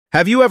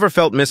Have you ever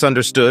felt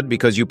misunderstood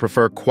because you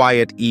prefer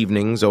quiet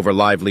evenings over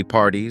lively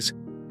parties?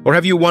 Or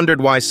have you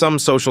wondered why some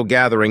social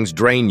gatherings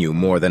drain you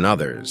more than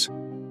others?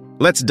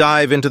 Let's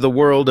dive into the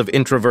world of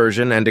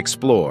introversion and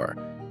explore.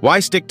 Why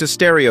stick to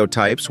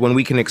stereotypes when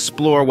we can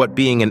explore what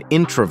being an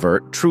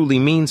introvert truly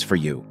means for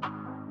you?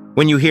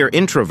 When you hear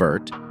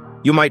introvert,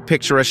 you might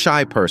picture a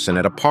shy person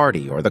at a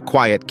party or the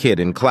quiet kid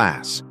in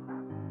class.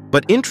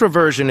 But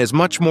introversion is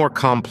much more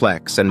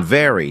complex and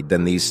varied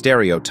than these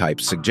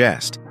stereotypes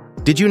suggest.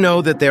 Did you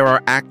know that there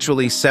are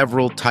actually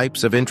several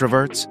types of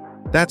introverts?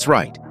 That's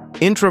right.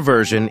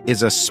 Introversion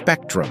is a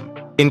spectrum,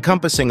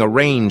 encompassing a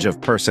range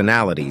of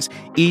personalities,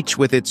 each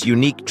with its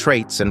unique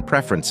traits and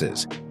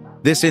preferences.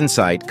 This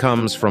insight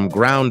comes from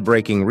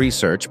groundbreaking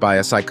research by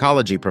a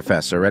psychology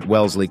professor at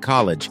Wellesley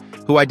College,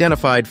 who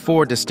identified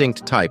 4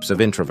 distinct types of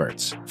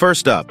introverts.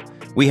 First up,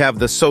 we have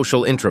the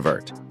social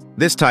introvert.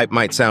 This type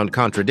might sound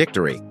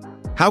contradictory.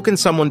 How can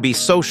someone be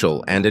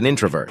social and an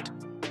introvert?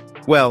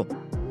 Well,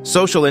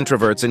 social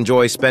introverts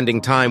enjoy spending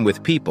time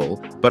with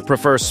people, but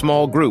prefer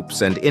small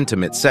groups and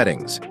intimate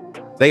settings.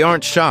 They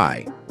aren't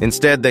shy.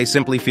 Instead, they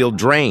simply feel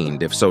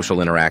drained if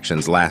social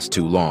interactions last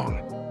too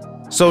long.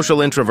 Social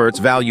introverts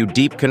value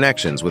deep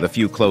connections with a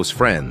few close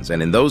friends,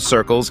 and in those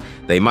circles,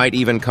 they might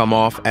even come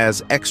off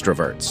as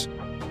extroverts.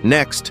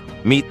 Next,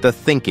 meet the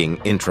thinking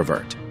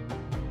introvert.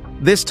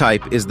 This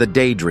type is the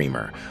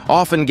daydreamer,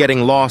 often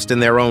getting lost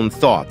in their own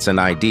thoughts and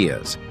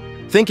ideas.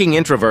 Thinking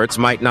introverts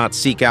might not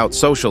seek out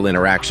social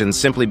interactions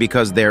simply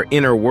because their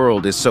inner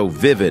world is so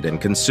vivid and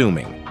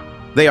consuming.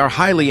 They are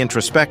highly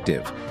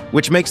introspective,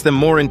 which makes them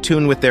more in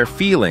tune with their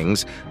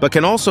feelings, but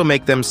can also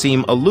make them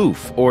seem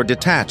aloof or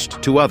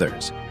detached to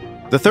others.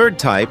 The third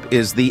type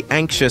is the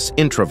anxious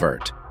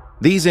introvert.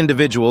 These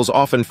individuals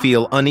often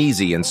feel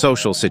uneasy in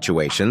social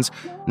situations,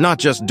 not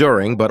just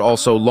during but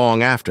also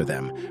long after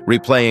them,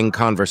 replaying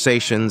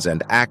conversations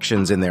and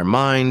actions in their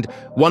mind,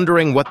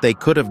 wondering what they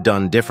could have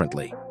done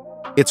differently.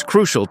 It's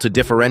crucial to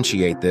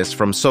differentiate this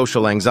from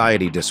social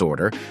anxiety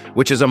disorder,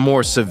 which is a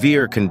more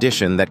severe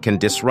condition that can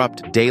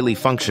disrupt daily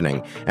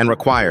functioning and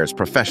requires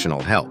professional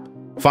help.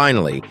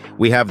 Finally,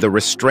 we have the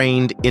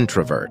restrained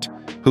introvert,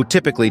 who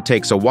typically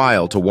takes a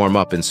while to warm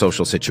up in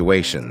social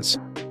situations.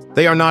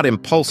 They are not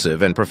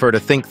impulsive and prefer to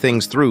think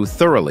things through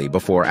thoroughly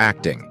before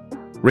acting.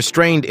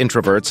 Restrained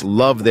introverts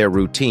love their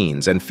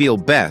routines and feel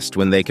best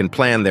when they can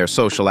plan their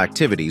social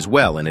activities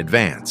well in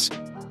advance.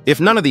 If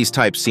none of these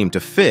types seem to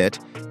fit,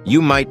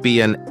 you might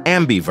be an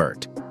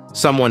ambivert,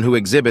 someone who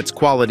exhibits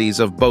qualities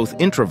of both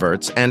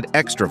introverts and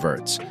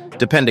extroverts,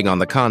 depending on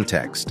the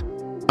context.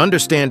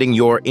 Understanding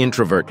your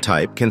introvert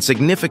type can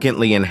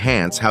significantly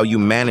enhance how you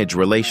manage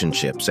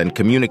relationships and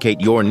communicate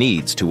your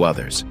needs to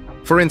others.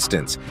 For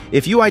instance,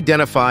 if you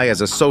identify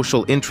as a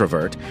social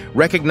introvert,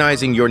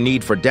 recognizing your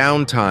need for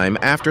downtime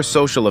after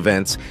social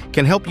events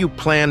can help you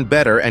plan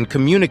better and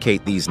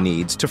communicate these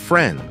needs to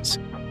friends.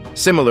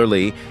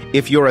 Similarly,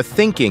 if you're a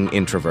thinking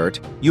introvert,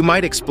 you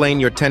might explain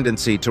your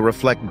tendency to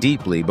reflect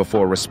deeply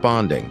before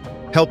responding,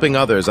 helping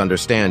others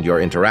understand your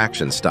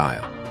interaction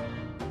style.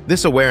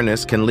 This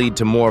awareness can lead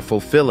to more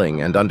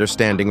fulfilling and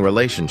understanding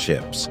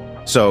relationships.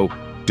 So,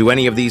 do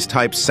any of these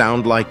types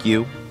sound like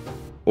you?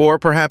 Or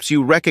perhaps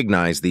you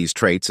recognize these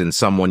traits in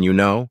someone you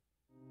know?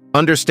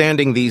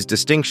 Understanding these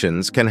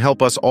distinctions can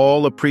help us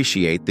all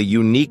appreciate the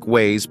unique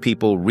ways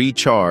people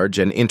recharge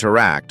and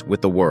interact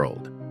with the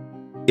world.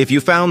 If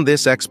you found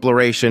this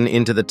exploration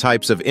into the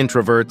types of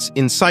introverts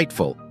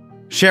insightful,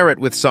 share it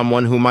with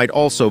someone who might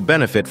also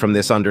benefit from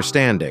this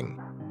understanding.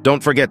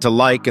 Don't forget to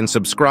like and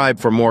subscribe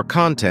for more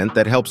content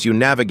that helps you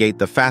navigate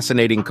the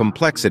fascinating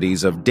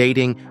complexities of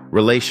dating,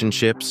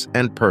 relationships,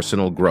 and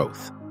personal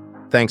growth.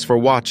 Thanks for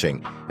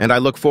watching, and I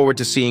look forward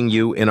to seeing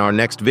you in our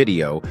next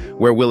video,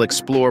 where we'll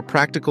explore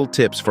practical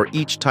tips for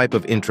each type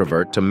of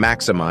introvert to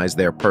maximize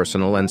their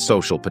personal and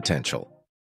social potential.